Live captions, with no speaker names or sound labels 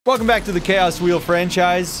Welcome back to the Chaos Wheel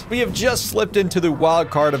franchise. We have just slipped into the wild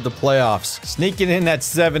card of the playoffs, sneaking in at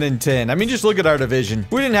 7-10. I mean, just look at our division.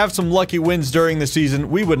 If we didn't have some lucky wins during the season,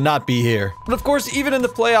 we would not be here. But of course, even in the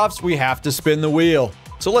playoffs, we have to spin the wheel.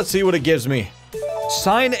 So let's see what it gives me.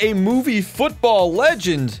 Sign a movie football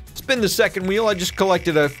legend. Spin the second wheel. I just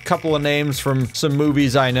collected a couple of names from some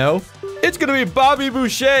movies I know. It's gonna be Bobby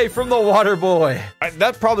Boucher from The Waterboy.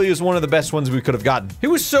 That probably is one of the best ones we could have gotten. He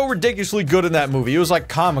was so ridiculously good in that movie. It was like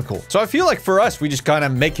comical. So I feel like for us, we just kind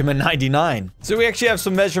of make him a 99. So we actually have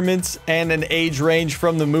some measurements and an age range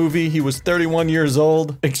from the movie. He was 31 years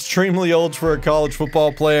old, extremely old for a college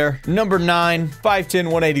football player. Number 9, 5'10",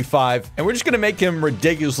 185. And we're just gonna make him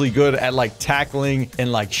ridiculously good at like tackling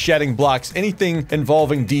and like shedding blocks, anything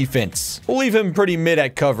involving defense. We'll leave him pretty mid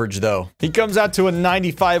at coverage though. He comes out to a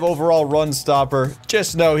 95 overall run stopper.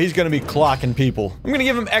 Just know he's gonna be clocking people. I'm gonna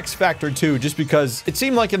give him X Factor too, just because it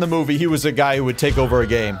seemed like in the movie he was a guy who would take over a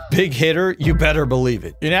game. Big hitter, you better believe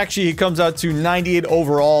it. And actually he comes out to 98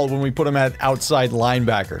 overall when we put him at outside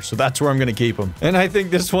linebacker, so that's where I'm gonna keep him. And I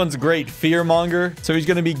think this one's great, fearmonger, so he's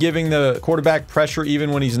gonna be giving the quarterback pressure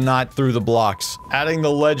even when he's not through the blocks. Adding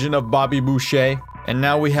the legend of Bobby Boucher, and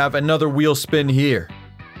now we have another wheel spin here.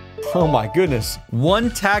 Oh my goodness.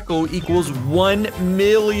 One tackle equals $1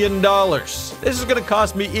 million. This is gonna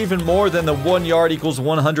cost me even more than the 1 yard equals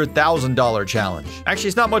 $100,000 challenge. Actually,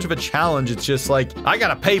 it's not much of a challenge. It's just like, I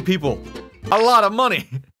gotta pay people a lot of money.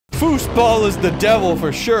 Foosball is the devil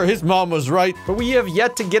for sure. His mom was right. But we have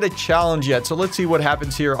yet to get a challenge yet. So let's see what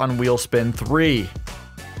happens here on wheel spin 3.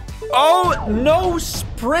 Oh, no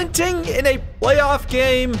sprinting in a playoff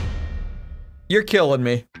game. You're killing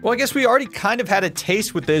me. Well, I guess we already kind of had a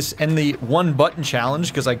taste with this in the one button challenge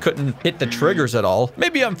because I couldn't hit the triggers at all.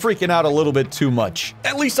 Maybe I'm freaking out a little bit too much.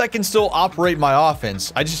 At least I can still operate my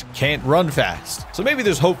offense. I just can't run fast. So maybe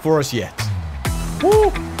there's hope for us yet. Woo!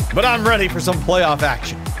 But I'm ready for some playoff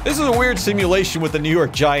action. This is a weird simulation with the New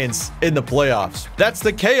York Giants in the playoffs. That's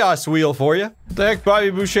the Chaos Wheel for you. What the heck, Bobby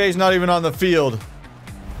Boucher's not even on the field.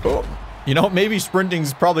 Oh. You know, maybe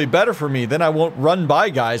sprinting's probably better for me. Then I won't run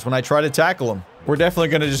by guys when I try to tackle him. We're definitely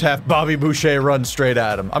going to just have Bobby Boucher run straight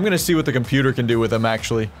at him. I'm going to see what the computer can do with him,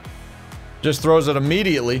 actually. Just throws it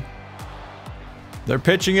immediately. They're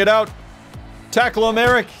pitching it out. Tackle him,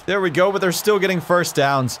 Eric. There we go, but they're still getting first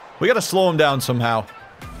downs. We got to slow him down somehow.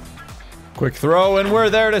 Quick throw, and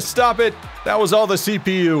we're there to stop it. That was all the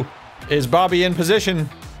CPU. Is Bobby in position?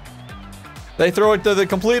 They throw it to the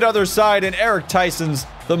complete other side, and Eric Tyson's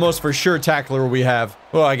the most for sure tackler we have.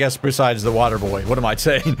 Well, I guess besides the Waterboy. What am I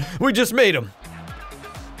saying? We just made him.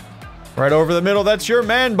 Right over the middle. That's your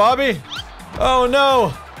man, Bobby. Oh,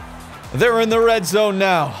 no. They're in the red zone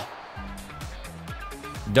now.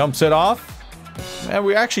 Dumps it off. And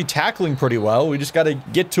we're actually tackling pretty well. We just got to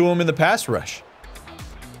get to him in the pass rush.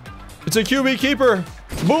 It's a QB keeper.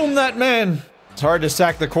 Boom, that man. It's hard to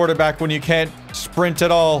sack the quarterback when you can't sprint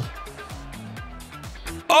at all.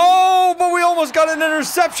 Oh, but we almost got an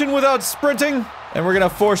interception without sprinting. And we're going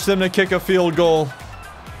to force them to kick a field goal.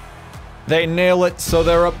 They nail it, so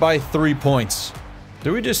they're up by 3 points.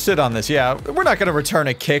 Do we just sit on this? Yeah, we're not going to return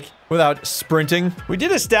a kick without sprinting. We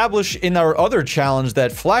did establish in our other challenge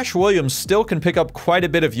that Flash Williams still can pick up quite a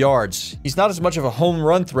bit of yards. He's not as much of a home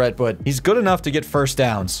run threat, but he's good enough to get first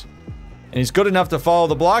downs. And he's good enough to follow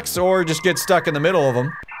the blocks or just get stuck in the middle of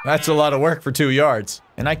them. That's a lot of work for 2 yards.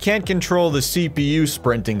 And I can't control the CPU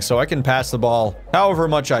sprinting, so I can pass the ball however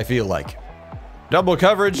much I feel like. Double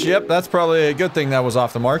coverage, yep, that's probably a good thing that was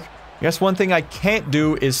off the mark. I guess one thing I can't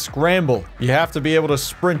do is scramble. You have to be able to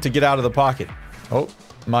sprint to get out of the pocket. Oh,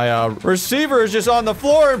 my receiver is just on the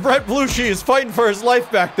floor, and Brett Bluchey is fighting for his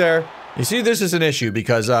life back there. You see, this is an issue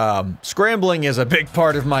because scrambling is a big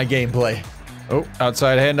part of my gameplay. Oh,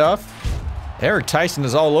 outside handoff. Eric Tyson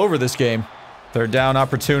is all over this game. Third down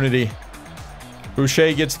opportunity.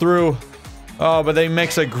 Boucher gets through. Oh, but they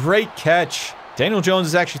makes a great catch. Daniel Jones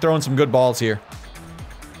is actually throwing some good balls here.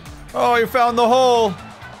 Oh, he found the hole.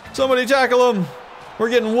 Somebody tackle him. We're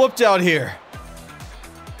getting whooped out here.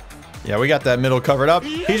 Yeah, we got that middle covered up.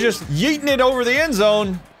 He's just yeeting it over the end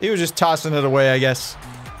zone. He was just tossing it away, I guess.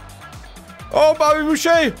 Oh, Bobby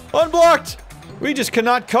Boucher, unblocked. We just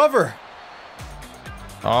cannot cover.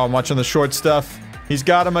 Oh, I'm watching the short stuff. He's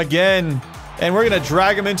got him again. And we're going to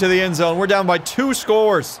drag him into the end zone. We're down by 2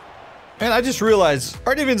 scores. And I just realized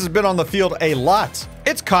our defense has been on the field a lot.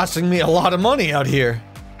 It's costing me a lot of money out here.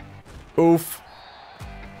 Oof.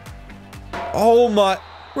 Oh my.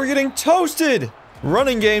 We're getting toasted.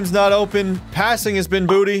 Running game's not open. Passing has been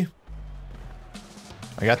booty.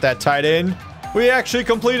 I got that tight end. We actually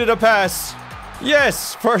completed a pass.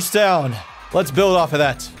 Yes, first down. Let's build off of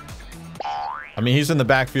that. I mean, he's in the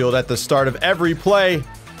backfield at the start of every play.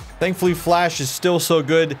 Thankfully, Flash is still so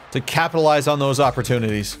good to capitalize on those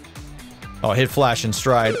opportunities. Oh, hit Flash in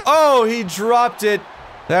stride. Oh, he dropped it.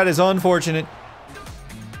 That is unfortunate.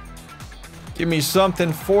 Give me something.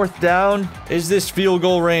 4th down. Is this field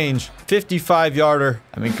goal range? 55-yarder.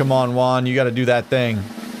 I mean, come on, Juan. You got to do that thing.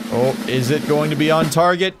 Oh, is it going to be on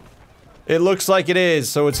target? It looks like it is,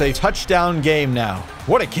 so it's a touchdown game now.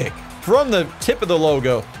 What a kick. From the tip of the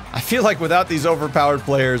logo. I feel like without these overpowered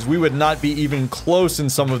players, we would not be even close in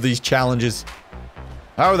some of these challenges.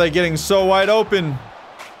 How are they getting so wide open?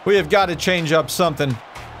 We have got to change up something.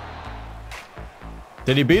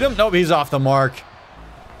 Did he beat him? Nope, he's off the mark.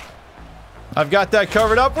 I've got that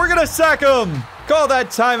covered up. We're gonna sack him! Call that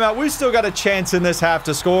timeout. We still got a chance in this half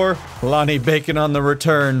to score. Lonnie Bacon on the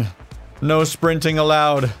return. No sprinting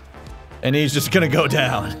allowed. And he's just gonna go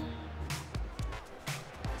down.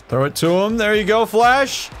 Throw it to him. There you go,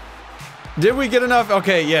 Flash. Did we get enough?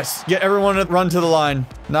 Okay, yes. Get everyone to run to the line.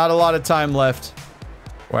 Not a lot of time left.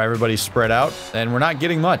 Where everybody's spread out. And we're not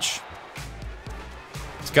getting much.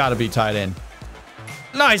 It's gotta be tight end.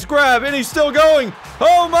 Nice grab, and he's still going.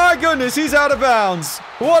 Oh my goodness, he's out of bounds.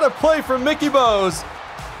 What a play from Mickey Bose.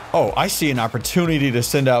 Oh, I see an opportunity to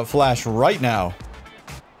send out Flash right now.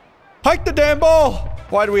 Hike the damn ball.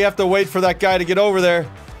 Why do we have to wait for that guy to get over there?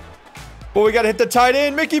 Well, we got to hit the tight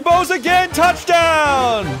end. Mickey Bose again.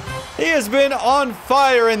 Touchdown. He has been on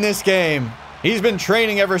fire in this game. He's been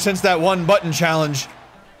training ever since that 1-button challenge.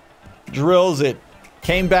 Drills it.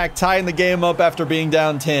 Came back tying the game up after being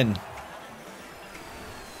down 10.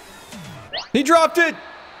 He dropped it!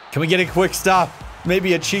 Can we get a quick stop?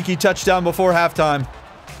 Maybe a cheeky touchdown before halftime.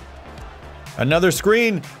 Another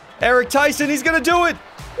screen. Eric Tyson, he's gonna do it!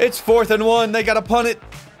 It's 4th and 1. They gotta punt it.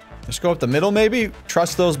 Just go up the middle, maybe?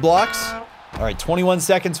 Trust those blocks? Alright, 21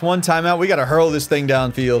 seconds, 1 timeout. We gotta hurl this thing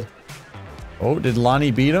downfield. Oh, did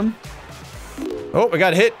Lonnie beat him? Oh, we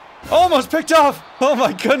got hit. Almost picked off! Oh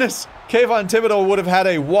my goodness! Kayvon Thibodeau would have had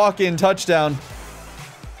a walk-in touchdown.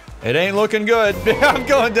 It ain't looking good. I'm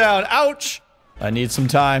going down. Ouch! I need some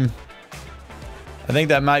time. I think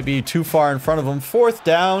that might be too far in front of him. 4th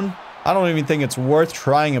down. I don't even think it's worth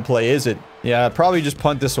trying a play, is it? Yeah, probably just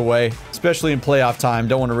punt this away. Especially in playoff time.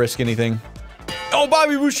 Don't want to risk anything. Oh,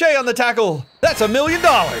 Bobby Boucher on the tackle. That's $1 million.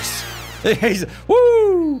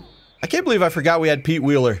 Woo! I can't believe I forgot we had Pete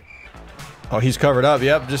Wheeler. Oh, he's covered up.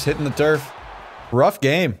 Yep, just hitting the turf. Rough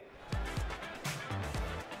game.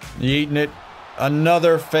 Eating it.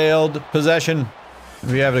 Another failed possession.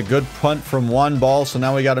 We have a good punt from one ball, so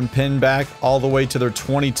now we got him pinned back all the way to their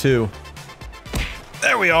 22.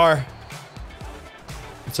 There we are.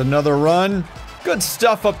 It's another run. Good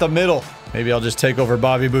stuff up the middle. Maybe I'll just take over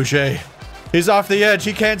Bobby Boucher. He's off the edge.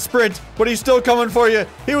 He can't sprint, but he's still coming for you.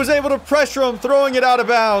 He was able to pressure him, throwing it out of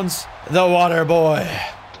bounds. The water boy.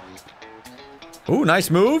 Ooh, nice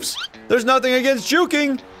moves. There's nothing against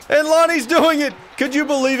juking. And Lonnie's doing it! Could you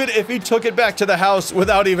believe it if he took it back to the house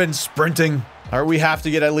without even sprinting? Alright, we have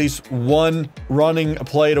to get at least one running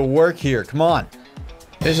play to work here. Come on.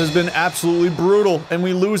 This has been absolutely brutal, and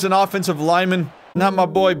we lose an offensive lineman. Not my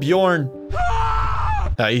boy Bjorn.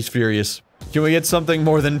 He's furious. Can we get something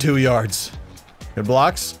more than 2 yards? Good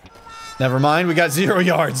blocks. Never mind, we got 0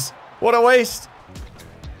 yards. What a waste.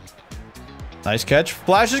 Nice catch.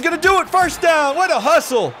 Flash is gonna do it! 1st down! What a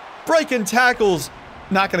hustle! Breaking tackles.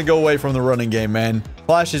 Not gonna go away from the running game, man.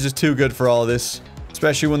 Flash is just too good for all of this.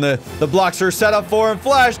 Especially when the blocks are set up for him.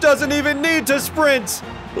 Flash doesn't even need to sprint.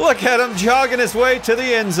 Look at him jogging his way to the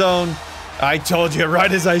end zone. I told you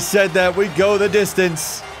right as I said that, we go the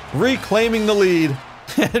distance. Reclaiming the lead.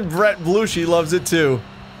 And Brett Blushey loves it too.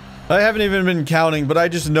 I haven't even been counting, but I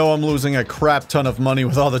just know I'm losing a crap ton of money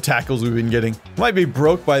with all the tackles we've been getting. Might be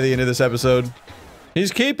broke by the end of this episode.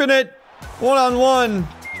 He's keeping it. 1-on-1.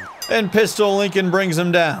 And Pistol Lincoln brings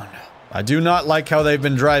him down. I do not like how they've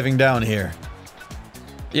been driving down here.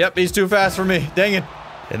 Yep, he's too fast for me. Dang it.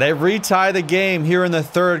 And they retie the game here in the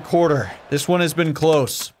 3rd quarter. This one has been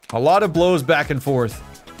close. A lot of blows back and forth.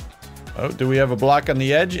 Oh, do we have a block on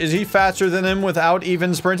the edge? Is he faster than him without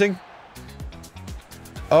even sprinting?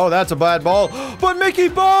 Oh, that's a bad ball. But Mickey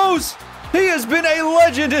Bose! He has been a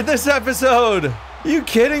legend in this episode! You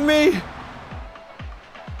kidding me?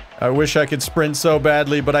 I wish I could sprint so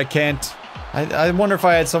badly, but I can't. I wonder if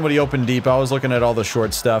I had somebody open deep. I was looking at all the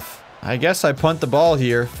short stuff. I guess I punt the ball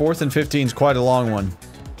here. 4th and 15 is quite a long one.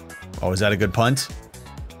 Oh, is that a good punt?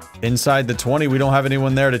 Inside the 20, we don't have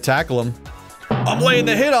anyone there to tackle him. I'm laying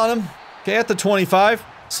the hit on him. Okay, at the 25.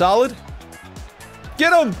 Solid.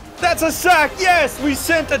 Get him! That's a sack! Yes! We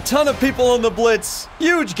sent a ton of people on the blitz.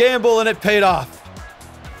 Huge gamble, and it paid off.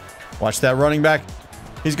 Watch that running back.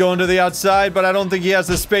 He's going to the outside, but I don't think he has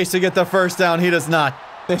the space to get the first down. He does not.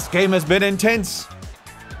 This game has been intense.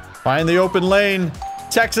 Find the open lane.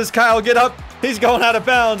 Texas Kyle, get up. He's going out of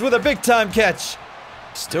bounds with a big-time catch.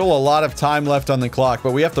 Still a lot of time left on the clock,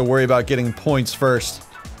 but we have to worry about getting points first.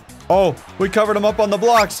 Oh, we covered him up on the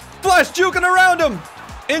blocks. Flash juking around him.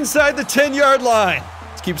 Inside the 10-yard line.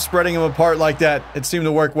 Let's keep spreading him apart like that. It seemed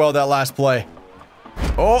to work well that last play.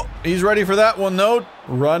 Oh, he's ready for that one, though.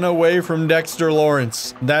 Run away from Dexter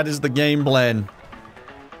Lawrence. That is the game plan.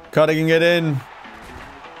 Cutting it in.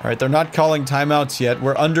 All right, they're not calling timeouts yet.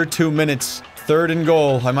 We're under 2 minutes. 3rd and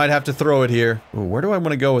goal. I might have to throw it here. Ooh, where do I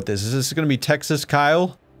want to go with this? Is this going to be Texas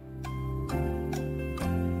Kyle?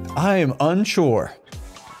 I am unsure.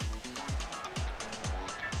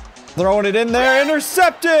 Throwing it in there.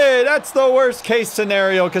 Intercepted! That's the worst case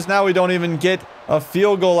scenario because now we don't even get a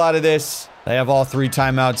field goal out of this. They have all 3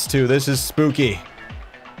 timeouts too. This is spooky.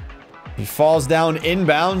 He falls down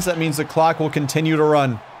inbounds. That means the clock will continue to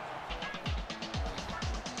run.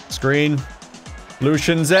 Screen.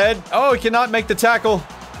 Lucian Zed. Oh, he cannot make the tackle.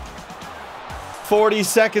 40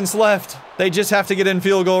 seconds left. They just have to get in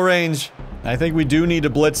field goal range. I think we do need to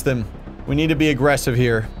blitz them. We need to be aggressive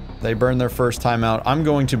here. They burned their first timeout. I'm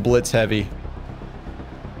going to blitz heavy.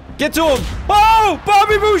 Get to him. Oh,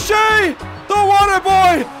 Bobby Boucher, the water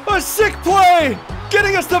boy. A sick play.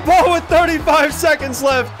 Getting us the ball with 35 seconds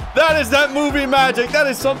left. That is that movie magic. That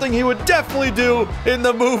is something he would definitely do in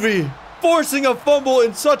the movie. Forcing a fumble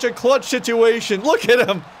in such a clutch situation. Look at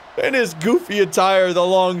him in his goofy attire, the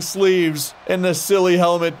long sleeves, and the silly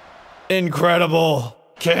helmet. Incredible.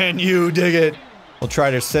 Can you dig it? We'll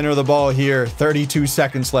try to center the ball here. 32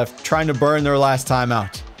 seconds left. Trying to burn their last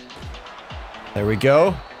timeout. There we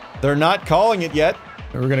go. They're not calling it yet.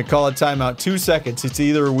 We're going to call a timeout. 2 seconds. It's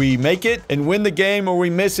either we make it and win the game or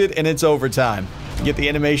we miss it and it's overtime. Get the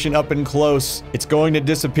animation up and close. It's going to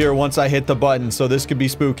disappear once I hit the button, so this could be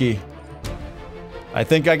spooky. I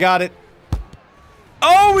think I got it.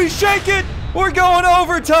 Oh, we shake it! We're going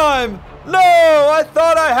overtime! No, I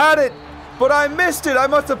thought I had it, but I missed it. I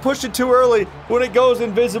must have pushed it too early. When it goes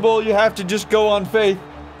invisible, you have to just go on faith.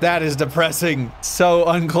 That is depressing. So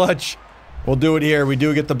unclutch. We'll do it here. We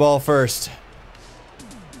do get the ball first.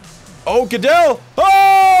 Oh, Goodell!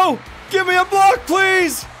 Oh! Give me a block,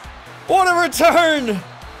 please! What a return!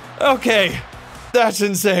 Okay. That's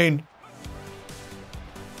insane.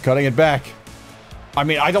 Cutting it back. I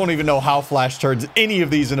mean, I don't even know how Flash turns any of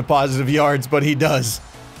these into positive yards, but he does.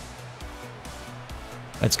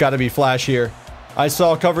 It's got to be Flash here. I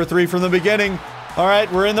saw cover 3 from the beginning. All right,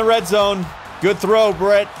 we're in the red zone. Good throw,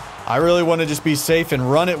 Brett. I really want to just be safe and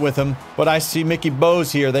run it with him, but I see Mickey Bose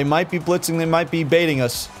here. They might be blitzing. They might be baiting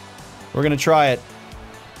us. We're going to try it.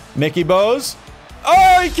 Mickey Bose.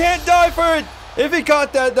 Oh, he can't die for it. If he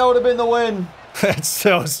caught that, that would have been the win. That's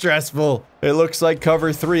so stressful. It looks like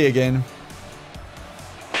cover 3 again.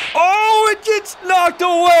 Oh, it gets knocked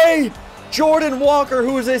away! Jordan Walker,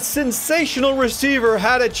 who is a sensational receiver,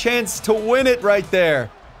 had a chance to win it right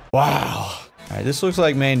there. Wow. All right, this looks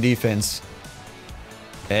like man defense.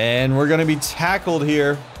 And we're going to be tackled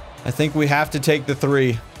here. I think we have to take the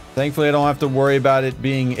 3. Thankfully, I don't have to worry about it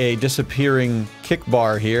being a disappearing kick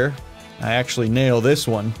bar here. I actually nail this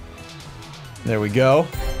one. There we go.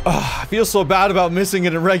 Oh, I feel so bad about missing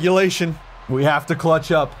it in regulation. We have to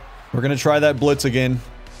clutch up. We're going to try that blitz again.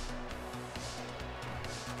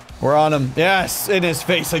 We're on him. Yes, in his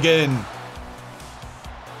face again.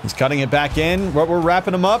 He's cutting it back in. We're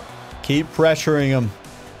wrapping him up. Keep pressuring him.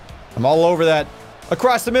 I'm all over that.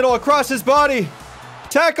 Across the middle, across his body.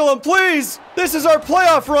 Tackle him, please. This is our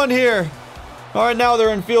playoff run here. All right, now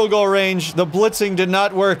they're in field goal range. The blitzing did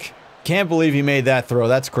not work. Can't believe he made that throw.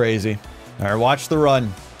 That's crazy. All right, watch the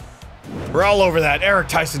run. We're all over that. Eric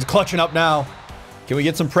Tyson's clutching up now. Can we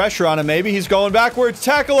get some pressure on him? Maybe he's going backwards.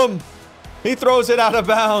 Tackle him. He throws it out of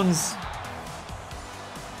bounds.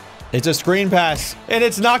 It's a screen pass, and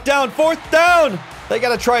it's knocked down. 4th down. They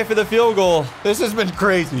got to try for the field goal. This has been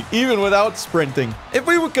crazy, even without sprinting. If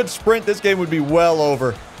we could sprint, this game would be well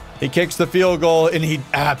over. He kicks the field goal, and he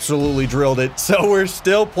absolutely drilled it. So we're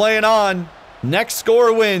still playing on. Next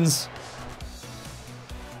score wins.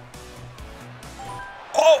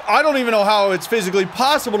 Oh, I don't even know how it's physically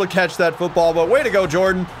possible to catch that football, but way to go,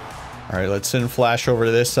 Jordan. All right, let's send Flash over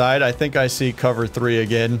to this side. I think I see cover 3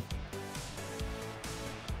 again.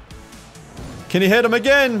 Can he hit him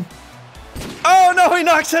again? Oh, no, he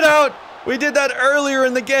knocks it out. We did that earlier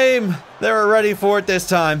in the game. They were ready for it this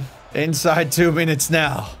time. Inside 2 minutes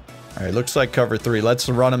now. All right, looks like cover 3. Let's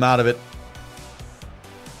run him out of it.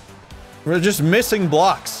 We're just missing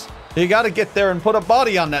blocks. You got to get there and put a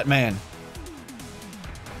body on that man.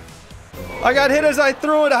 I got hit as I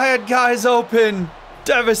threw it. I had guys open.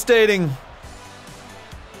 Devastating.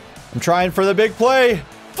 I'm trying for the big play.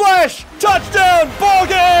 Flash! Touchdown! Ball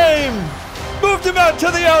game! Moved him out to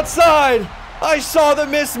the outside. I saw the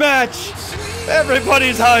mismatch.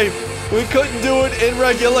 Everybody's hype. We couldn't do it in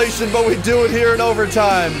regulation, but we do it here in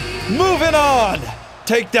overtime. Moving on.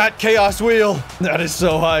 Take that, Chaos Wheel. That is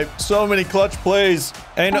so hype. So many clutch plays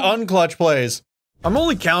and unclutch plays. I'm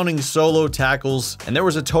only counting solo tackles, and there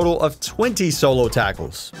was a total of 20 solo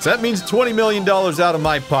tackles. So that means $20 million out of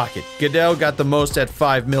my pocket. Goodell got the most at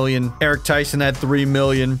 $5 million. Eric Tyson had $3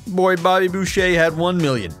 million. Boy, Bobby Boucher had $1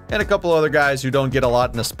 million. And a couple other guys who don't get a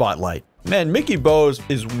lot in the spotlight. Man, Mickey Bose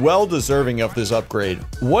is well deserving of this upgrade.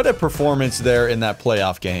 What a performance there in that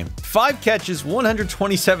playoff game. 5 catches,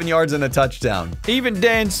 127 yards, and a touchdown. Even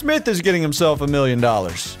Dan Smith is getting himself $1 million.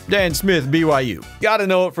 Dan Smith, BYU. Gotta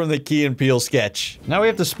know it from the Key and Peele sketch. Now we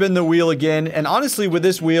have to spin the wheel again, and honestly with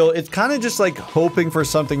this wheel, it's kind of just like hoping for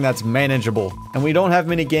something that's manageable. And we don't have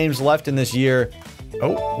many games left in this year.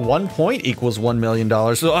 Oh, 1 point equals $1 million.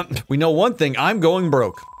 So we know one thing, I'm going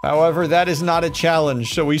broke. However, that is not a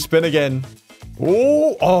challenge, so we spin again.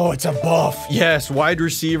 Oh, it's a buff. Yes, wide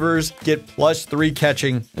receivers get +3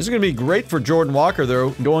 catching. This is going to be great for Jordan Walker,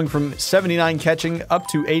 though, going from 79 catching up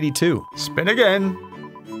to 82. Spin again.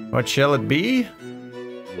 What shall it be?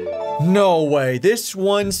 No way. This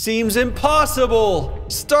one seems impossible.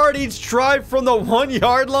 Start each drive from the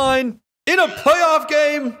 1-yard line in a playoff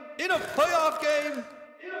game.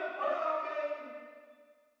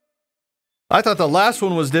 I thought the last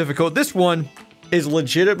one was difficult. This one is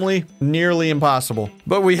legitimately nearly impossible.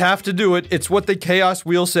 But we have to do it. It's what the Chaos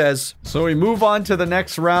Wheel says. So we move on to the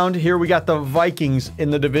next round. Here we got the Vikings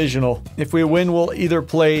in the divisional. If we win, we'll either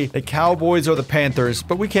play the Cowboys or the Panthers,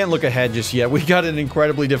 but we can't look ahead just yet. We got an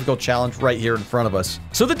incredibly difficult challenge right here in front of us.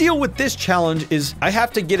 So the deal with this challenge is I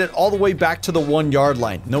have to get it all the way back to the 1-yard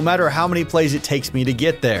line, no matter how many plays it takes me to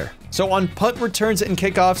get there. So on punt returns and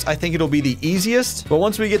kickoffs, I think it'll be the easiest. But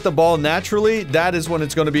once we get the ball naturally, that is when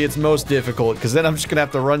it's going to be its most difficult, because then I'm just going to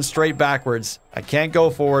have to run straight backwards. I can't go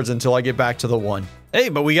forwards until I get back to the 1. Hey,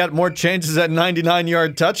 but we got more chances at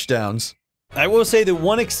 99-yard touchdowns. I will say that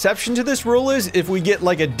one exception to this rule is if we get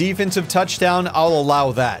like a defensive touchdown, I'll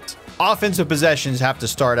allow that. Offensive possessions have to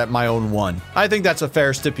start at my own 1. I think that's a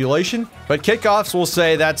fair stipulation, but kickoffs will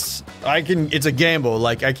say it's a gamble.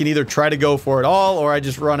 Like I can either try to go for it all or I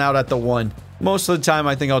just run out at the 1. Most of the time,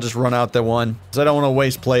 I think I'll just run out the 1 because I don't want to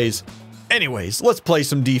waste plays. Anyways, let's play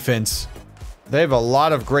some defense. They have a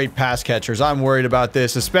lot of great pass catchers. I'm worried about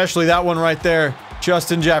this, especially that one right there.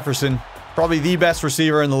 Justin Jefferson, probably the best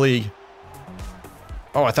receiver in the league.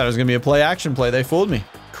 Oh, I thought it was going to be a play action play. They fooled me.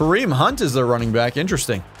 Kareem Hunt is their running back.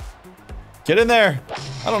 Interesting. Get in there.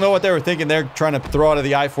 I don't know what they were thinking. They're trying to throw out of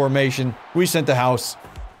the I formation. We sent the house.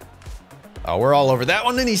 Oh, we're all over that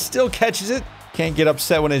one, and he still catches it. Can't get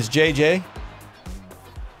upset when it's JJ.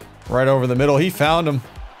 Right over the middle. He found him.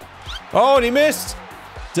 Oh, and he missed.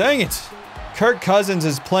 Dang it. Kirk Cousins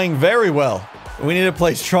is playing very well. We need to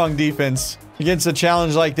play strong defense. Against a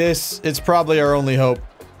challenge like this, it's probably our only hope.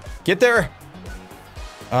 Get there.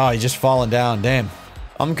 Oh, he's just falling down. Damn.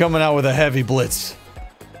 I'm coming out with a heavy blitz.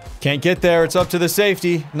 Can't get there. It's up to the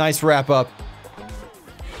safety. Nice wrap up.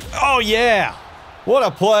 Oh, yeah. What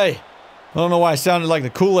a play. I don't know why I sounded like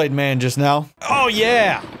the Kool-Aid man just now. Oh,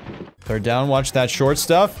 yeah. Third down. Watch that short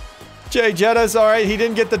stuff. Jay Jetta's all right. He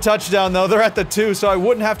didn't get the touchdown, though. They're at the 2, so I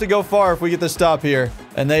wouldn't have to go far if we get the stop here.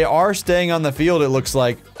 And they are staying on the field, it looks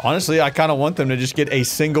like. Honestly, I kind of want them to just get a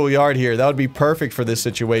single yard here. That would be perfect for this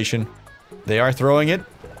situation. They are throwing it.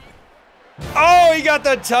 Oh, he got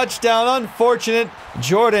the touchdown. Unfortunate.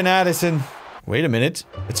 Jordan Addison. Wait a minute.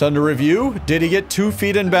 It's under review. Did he get 2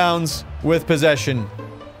 feet in bounds with possession?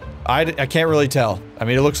 I can't really tell. I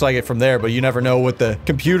mean, it looks like it from there, but you never know what the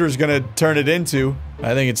computer's going to turn it into.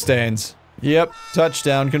 I think it stands. Yep.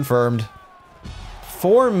 Touchdown confirmed.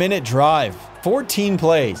 4-minute drive. 14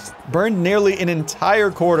 plays. Burned nearly an entire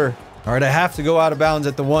quarter. All right, I have to go out of bounds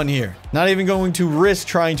at the 1 here. Not even going to risk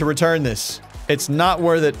trying to return this. It's not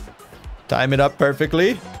worth it. Time it up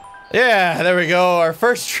perfectly. Yeah, there we go. Our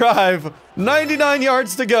first drive. 99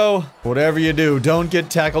 yards to go. Whatever you do, don't get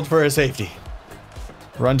tackled for a safety.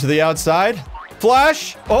 Run to the outside.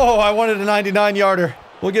 Flash. Oh, I wanted a 99-yarder.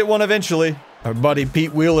 We'll get one eventually. Our buddy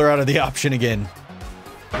Pete Wheeler out of the option again.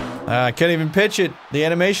 I can't even pitch it. The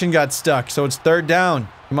animation got stuck, so it's 3rd down.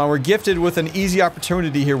 Come on, we're gifted with an easy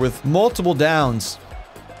opportunity here with multiple downs.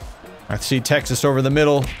 I see Texas over the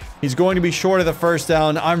middle. He's going to be short of the 1st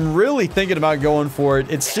down. I'm really thinking about going for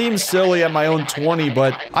it. It seems silly at my own 20,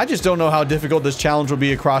 but I just don't know how difficult this challenge will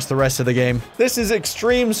be across the rest of the game. This is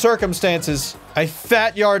extreme circumstances. A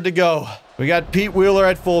fat yard to go. We got Pete Wheeler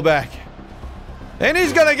at fullback. And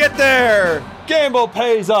he's gonna get there! Gamble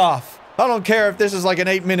pays off. I don't care if this is like an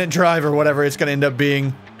 8-minute drive or whatever it's gonna end up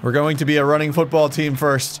being. We're going to be a running football team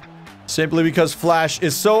first. Simply because Flash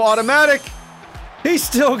is so automatic. He's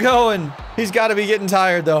still going. He's gotta be getting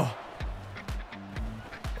tired though.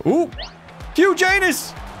 Ooh. Hugh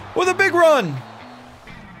Janus with a big run.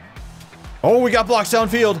 Oh, we got blocks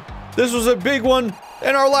downfield. This was a big one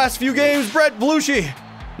in our last few games. Brett Bluchy.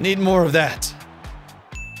 Need more of that.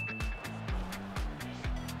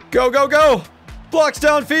 Go, go, go. Blocks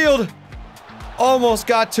downfield. Almost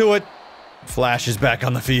got to it. Flash is back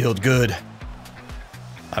on the field. Good.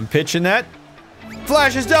 I'm pitching that.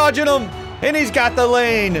 Flash is dodging him. And he's got the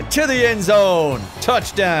lane to the end zone.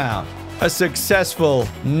 Touchdown. A successful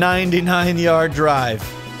 99-yard drive.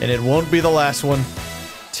 And it won't be the last one.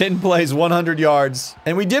 10 plays, 100 yards.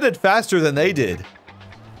 And we did it faster than they did.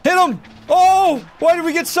 Hit him! Oh! Why did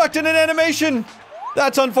we get sucked in an animation?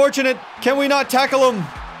 That's unfortunate. Can we not tackle him?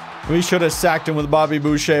 We should have sacked him with Bobby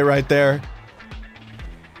Boucher right there.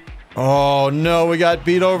 Oh, no. We got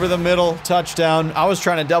beat over the middle. Touchdown. I was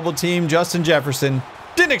trying to double team Justin Jefferson.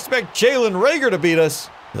 Didn't expect Jalen Reagor to beat us.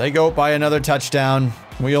 They go by another touchdown.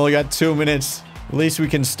 We only got 2 minutes. At least we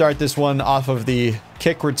can start this one off of the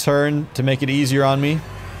kick return to make it easier on me.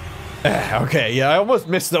 Okay, yeah, I almost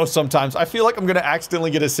miss those sometimes. I feel like I'm going to accidentally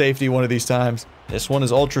get a safety one of these times. This one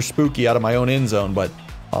is ultra spooky out of my own end zone, but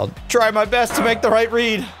I'll try my best to make the right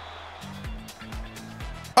read.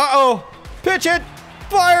 Uh-oh. Pitch it.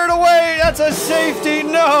 Fire it away. That's a safety.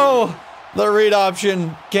 No. The read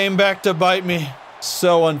option came back to bite me.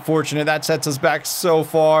 So unfortunate. That sets us back so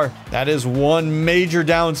far. That is one major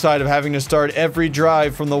downside of having to start every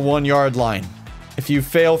drive from the 1-yard line. If you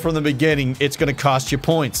fail from the beginning, it's going to cost you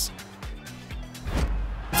points.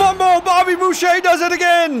 Fumble! Bobby Boucher does it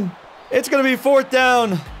again! It's going to be 4th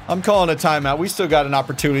down. I'm calling a timeout. We still got an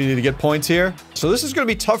opportunity to get points here. So this is going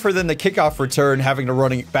to be tougher than the kickoff return, having to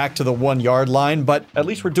run it back to the 1-yard line, but at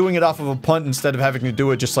least we're doing it off of a punt instead of having to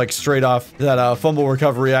do it just like straight off that fumble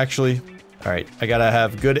recovery, actually. All right, I gotta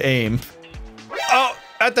have good aim. Oh,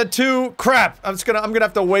 at the 2. Crap. I'm gonna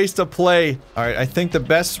have to waste a play. All right, I think the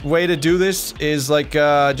best way to do this is like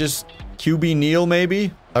just QB kneel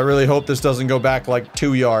maybe. I really hope this doesn't go back like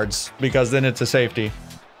 2 yards because then it's a safety.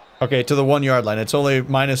 Okay, to the 1-yard line. It's only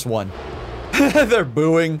 -1. They're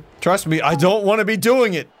booing. Trust me, I don't want to be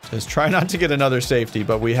doing it. Just try not to get another safety,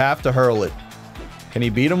 but we have to hurl it. Can he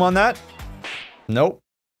beat him on that? Nope.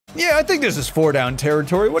 Yeah, I think this is 4-down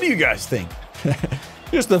territory. What do you guys think?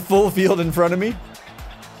 Just the full field in front of me.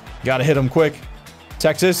 Gotta hit him quick.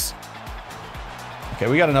 Texas. Okay,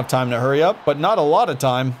 we got enough time to hurry up, but not a lot of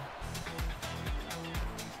time.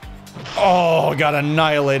 Oh, got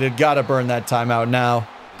annihilated. Gotta burn that timeout now.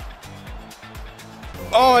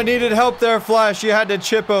 Oh, I needed help there, Flash. You had to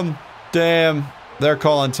chip him. Damn. They're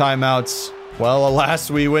calling timeouts. Well,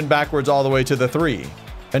 alas, we went backwards all the way to the 3.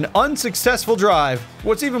 An unsuccessful drive.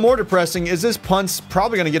 What's even more depressing is this punt's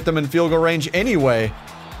probably going to get them in field goal range anyway.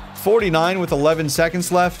 49 with 11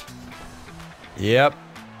 seconds left. Yep.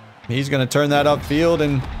 He's going to turn that upfield,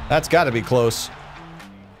 and that's got to be close.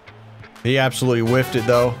 He absolutely whiffed it,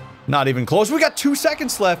 though. Not even close. We got 2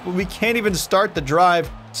 seconds left, but we can't even start the drive.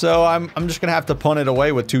 So I'm just going to have to punt it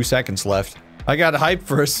away with 2 seconds left. I got hyped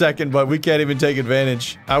for a second, but we can't even take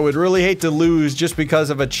advantage. I would really hate to lose just because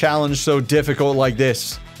of a challenge so difficult like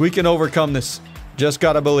this. We can overcome this. Just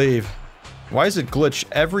gotta believe. Why is it glitch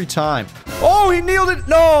every time? Oh, he kneeled it.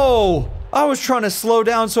 No! I was trying to slow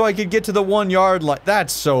down so I could get to the 1-yard line.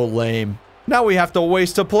 That's so lame. Now we have to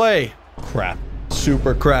waste a play. Crap.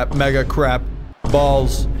 Super crap. Mega crap.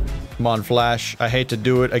 Balls. Come on, Flash. I hate to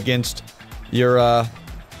do it against your,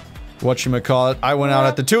 whatchamacallit. I went out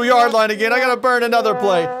at the 2-yard line again. I gotta burn another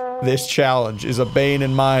play. This challenge is a bane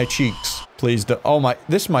in my cheeks. Please do. Oh my.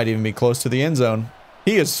 This might even be close to the end zone.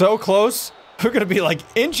 He is so close. We're gonna be like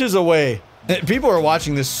inches away. People are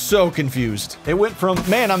watching this so confused. It went from,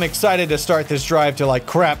 man, I'm excited to start this drive to like,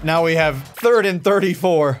 crap, now we have 3rd and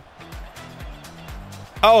 34.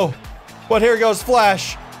 Oh, but here goes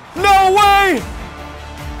Flash. No way!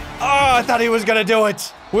 Oh, I thought he was gonna do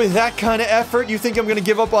it. With that kind of effort, you think I'm gonna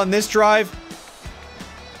give up on this drive?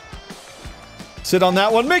 Sit on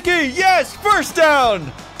that one, Mickey! Yes! 1st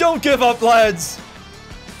down! Don't give up, lads!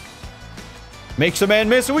 Makes a man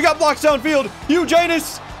miss, and we got blocks downfield. Hugh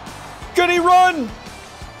Janus! Can he run?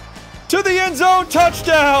 To the end zone,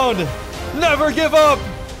 touchdown! Never give up!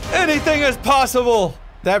 Anything is possible!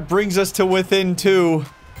 That brings us to within 2.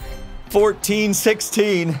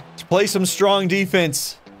 14-16. Let's play some strong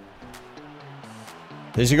defense.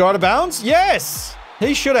 Does he go out of bounds? Yes!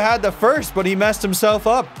 He should have had the first, but he messed himself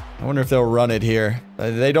up. I wonder if they'll run it here.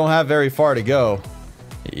 They don't have very far to go.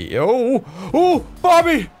 Oh,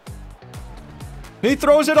 Bobby! He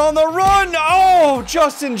throws it on the run. Oh,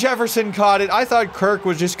 Justin Jefferson caught it. I thought Kirk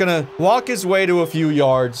was just gonna walk his way to a few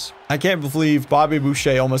yards. I can't believe Bobby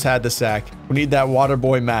Boucher almost had the sack. We need that water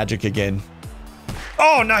boy magic again.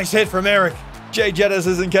 Oh, nice hit from Eric. Jay Jettis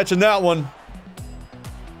isn't catching that one.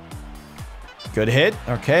 Good hit.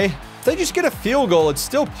 Okay. If they just get a field goal, it's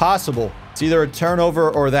still possible. It's either a turnover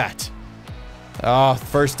or that. Oh,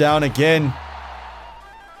 first down again.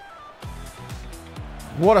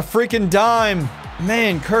 What a freaking dime.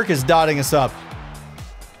 Man, Kirk is dotting us up.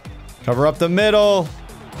 Cover up the middle.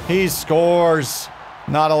 He scores.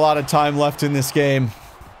 Not a lot of time left in this game.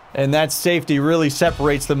 And that safety really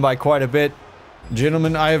separates them by quite a bit.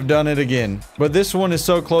 Gentlemen, I have done it again. But this one is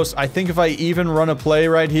so close. I think if I even run a play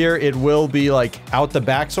right here, it will be like out the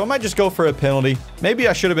back. So I might just go for a penalty. Maybe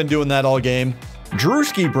I should have been doing that all game.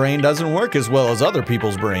 Drewski brain doesn't work as well as other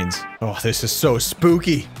people's brains. Oh, this is so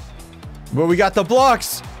spooky. But we got the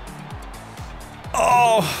blocks.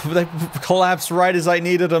 Oh, they collapsed right as I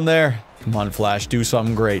needed them there. Come on, Flash, do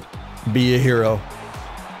something great. Be a hero.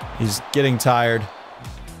 He's getting tired.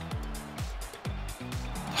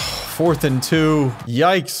 4th and 2.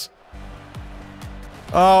 Yikes.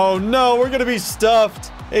 Oh, no, we're gonna be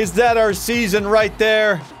stuffed. Is that our season right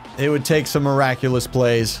there? It would take some miraculous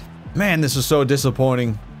plays. Man, this is so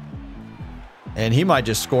disappointing. And he might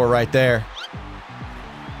just score right there.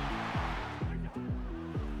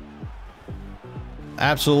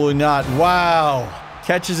 Absolutely not. Wow.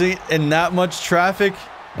 Catches it in that much traffic?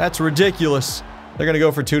 That's ridiculous. They're going to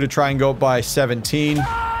go for 2 to try and go up by 17.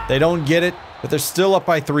 They don't get it, but they're still up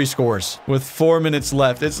by 3 scores with 4 minutes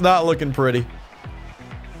left. It's not looking pretty.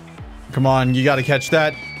 Come on, you got to catch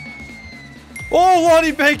that. Oh,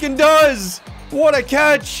 Lonnie Bacon does! What a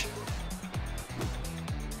catch!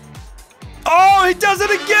 Oh, he does it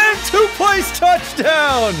again! 2-place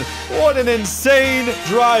touchdown! What an insane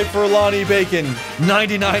drive for Lonnie Bacon.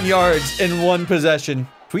 99 yards in 1 possession.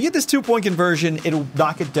 If we get this 2-point conversion, it'll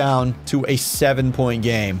knock it down to a 7-point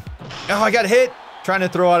game. Oh, I got hit. Trying to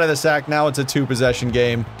throw out of the sack. Now it's a 2-possession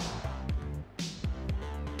game.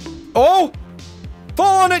 Oh!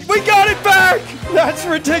 Fall on it! We got it back! That's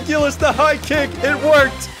ridiculous. The high kick. It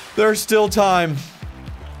worked. There's still time.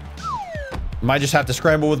 Might just have to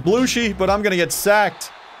scramble with Blueshy, but I'm gonna get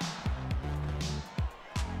sacked.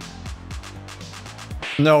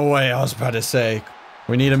 No way, I was about to say.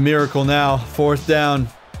 We need a miracle now. 4th down.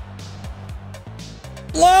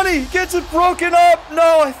 Lonnie gets it broken up!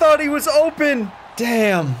 No, I thought he was open.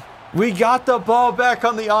 Damn. We got the ball back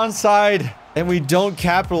on the onside, and we don't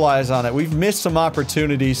capitalize on it. We've missed some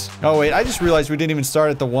opportunities. Oh, wait, I just realized we didn't even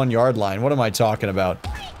start at the 1-yard line. What am I talking about?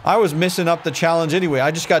 I was missing up the challenge anyway.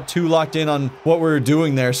 I just got too locked in on what we were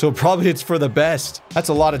doing there, so probably it's for the best. That's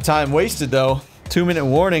a lot of time wasted, though. 2-minute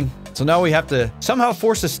warning. So now we have to somehow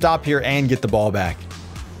force a stop here and get the ball back.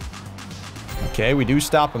 Okay, we do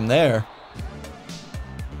stop him there.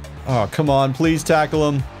 Oh, come on. Please tackle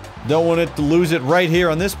him. Don't want it to lose it right here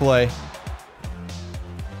on this play.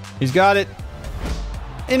 He's got it.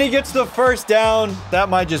 And he gets the first down. That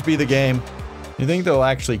might just be the game. You think they'll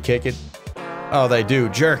actually kick it? Oh, they do.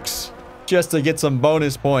 Jerks. Just to get some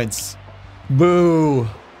bonus points. Boo.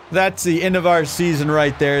 That's the end of our season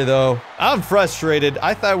right there, though. I'm frustrated.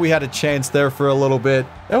 I thought we had a chance there for a little bit.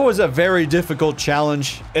 That was a very difficult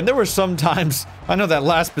challenge. And there were some times, I know that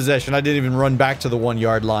last possession, I didn't even run back to the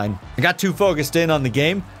 1-yard line. I got too focused in on the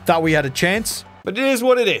game. Thought we had a chance. But it is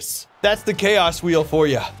what it is. That's the chaos wheel for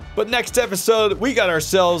you. But next episode, we got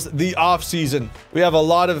ourselves the offseason. We have a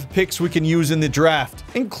lot of picks we can use in the draft,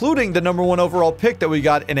 including the #1 overall pick that we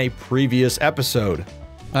got in a previous episode.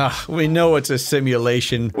 We know it's a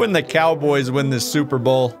simulation when the Cowboys win the Super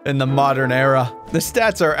Bowl in the modern era. The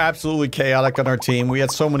stats are absolutely chaotic on our team. We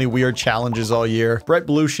had so many weird challenges all year. Brett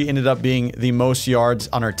Belushi ended up being the most yards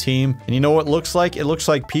on our team. And you know what it looks like? It looks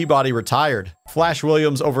like Peabody retired. Flash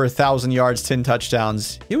Williams, over 1,000 yards, 10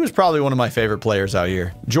 touchdowns. He was probably one of my favorite players out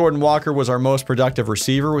here. Jordan Walker was our most productive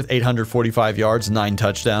receiver with 845 yards, 9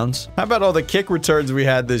 touchdowns. How about all the kick returns we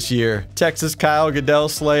had this year? Texas Kyle, Goodell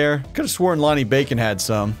Slayer. Could have sworn Lonnie Bacon had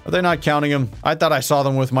some. Are they not counting him? I thought I saw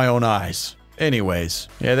them with my own eyes. Anyways,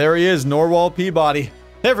 yeah, there he is, Norwal Peabody.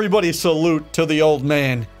 Everybody salute to the old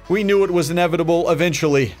man. We knew it was inevitable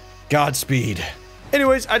eventually. Godspeed.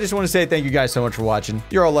 Anyways, I just want to say thank you guys so much for watching.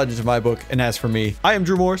 You're all legends in my book, and as for me, I am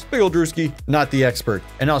Drew Morris, big old Drewski, not the expert,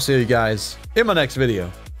 and I'll see you guys in my next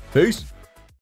video. Peace.